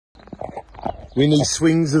We need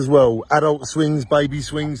swings as well. Adult swings, baby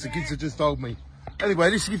swings. The kids have just told me. Anyway,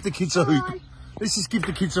 let's give the kids a hoop. Let's just give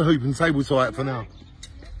the kids a hoop and table tie it for now.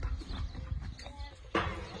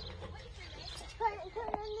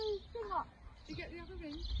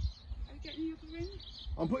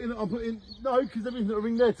 I'm putting, no, because there isn't a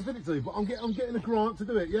ring there to fit it to, but I'm getting a grant to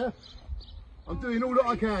do it, yeah? I'm doing all that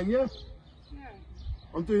I can, yeah? Yeah.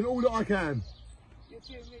 I'm doing all that I can. You're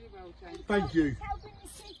doing really well, James. Thank you. Yes,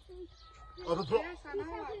 I know,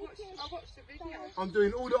 I watched the video. I'm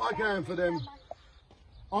doing all that I can for them.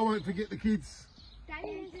 I won't forget the kids.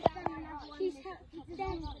 He's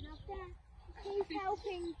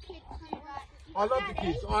helping kids. I love the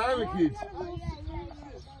kids, I am a kid.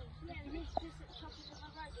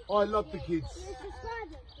 I love the kids.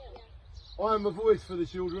 I am a voice for the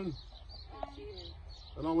children,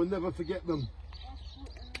 and I will never forget them.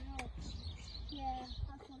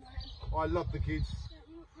 I love the kids.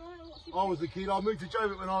 I was a kid. I moved to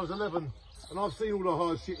Jaywick when I was 11, and I've seen all the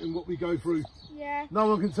hard shit and what we go through. Yeah. No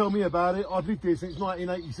one can tell me about it. I've lived here since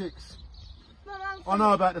 1986. I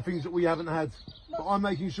know about the things that we haven't had, but I'm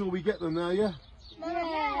making sure we get them now, yeah?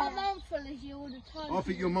 My mum follows you all the time. I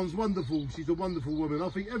think your mum's wonderful. She's a wonderful woman. I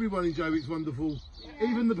think everyone in Jaywick's wonderful. Yeah.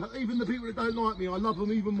 Even the people that don't like me, I love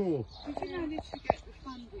them even more. Did you manage to get the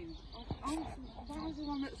funding? I was the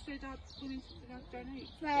one that said I'd willing to donate.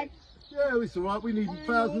 Fred. Yeah, it's all right. We need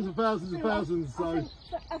thousands and thousands and thousands. So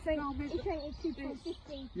I think it's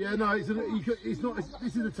 2.50. Yeah, no, it's not.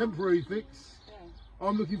 This is a temporary fix. Yeah.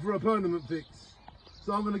 I'm looking for a permanent fix.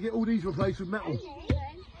 So I'm going to get all these replaced with metal.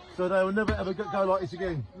 So they will never ever go like this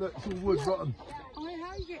again. Look, it's all wood rotten. How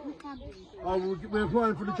are you getting the funding? We're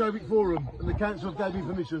applying for the Jaywick Forum, and the council have gave me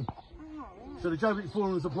permission. So the Jaywick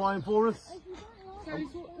Forum is applying for us. So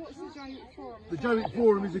what's the Jaywick Forum? The Jaywick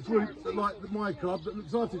Forum is a group that, like my club, that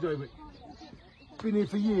looks after Jaywick. It's been here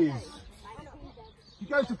for years. You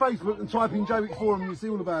go to Facebook and type in Jaywick Forum and you see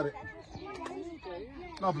all about it.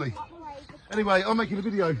 Lovely. Anyway, I'm making a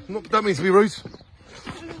video. Don't mean to be rude.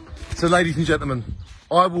 So ladies and gentlemen,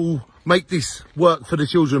 I will make this work for the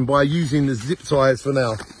children by using the zip ties for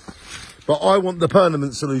now. But I want the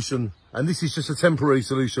permanent solution, and this is just a temporary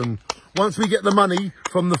solution. Once we get the money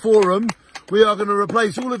from the forum, we are going to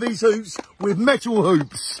replace all of these hoops with metal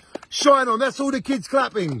hoops. Shine on, that's all the kids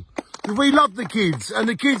clapping. We love the kids, and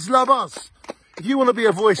the kids love us. If you want to be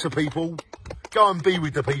a voice for people, go and be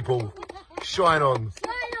with the people. Shine on.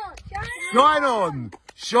 Shine on. Shine on.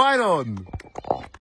 Shine on.